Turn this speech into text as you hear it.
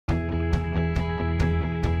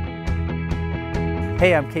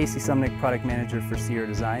Hey, I'm Casey Sumnick, Product Manager for Sierra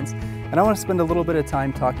Designs, and I want to spend a little bit of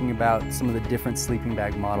time talking about some of the different sleeping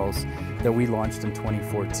bag models that we launched in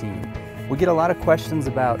 2014. We get a lot of questions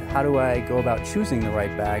about how do I go about choosing the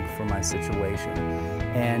right bag for my situation.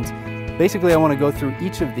 And basically I want to go through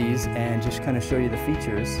each of these and just kind of show you the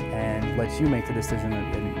features and let you make the decision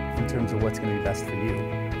in terms of what's going to be best for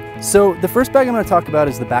you. So the first bag I'm going to talk about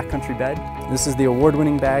is the Backcountry Bed. This is the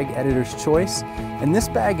award-winning bag, Editor's Choice, and this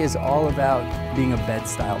bag is all about being a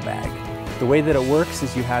bed-style bag. The way that it works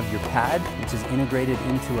is you have your pad, which is integrated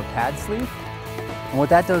into a pad sleeve, and what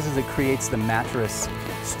that does is it creates the mattress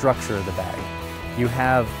structure of the bag. You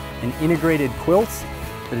have an integrated quilt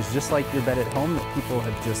that is just like your bed at home that people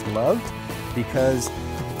have just loved, because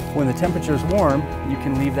when the temperature is warm, you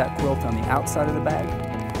can leave that quilt on the outside of the bag,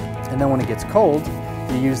 and then when it gets cold,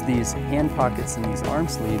 you use these hand pockets and these arm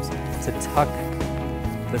sleeves to tuck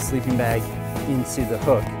the sleeping bag into the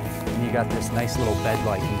hook, and you got this nice little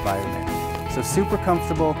bed-like environment. So super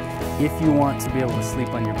comfortable if you want to be able to sleep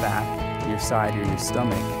on your back, your side, or your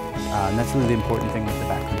stomach. And that's really the important thing with the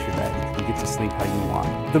Backcountry Bed. You get to sleep how you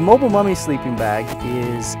want. The Mobile Mummy sleeping bag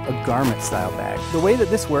is a garment-style bag. The way that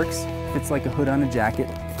this works, it's like a hood on a jacket.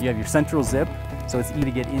 You have your central zip, so it's easy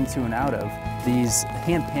to get into and out of. These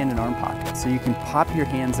hand and arm pockets. So you can pop your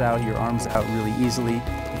hands out, your arms out really easily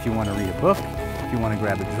if you want to read a book, if you want to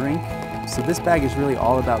grab a drink. So this bag is really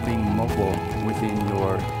all about being mobile within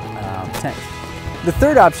your tent. The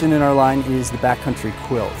third option in our line is the Backcountry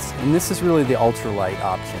Quilt, and this is really the ultralight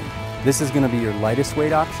option. This is going to be your lightest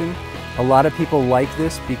weight option. A lot of people like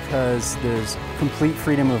this because there's complete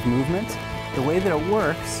freedom of movement. The way that it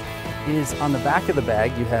works is on the back of the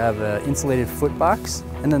bag you have an insulated foot box,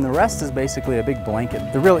 and then the rest is basically a big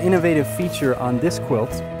blanket. The real innovative feature on this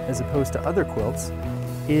quilt, as opposed to other quilts,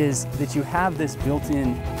 is that you have this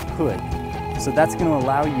built-in hood. So that's going to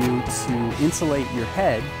allow you to insulate your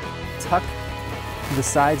head, tuck the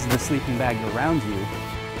sides of the sleeping bag around you.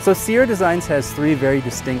 So Sierra Designs has three very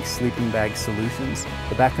distinct sleeping bag solutions: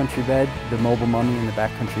 the Backcountry Bed, the Mobile Mummy, and the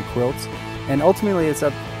Backcountry Quilt. And ultimately it's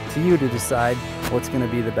up to you to decide what's going to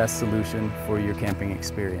be the best solution for your camping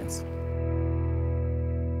experience.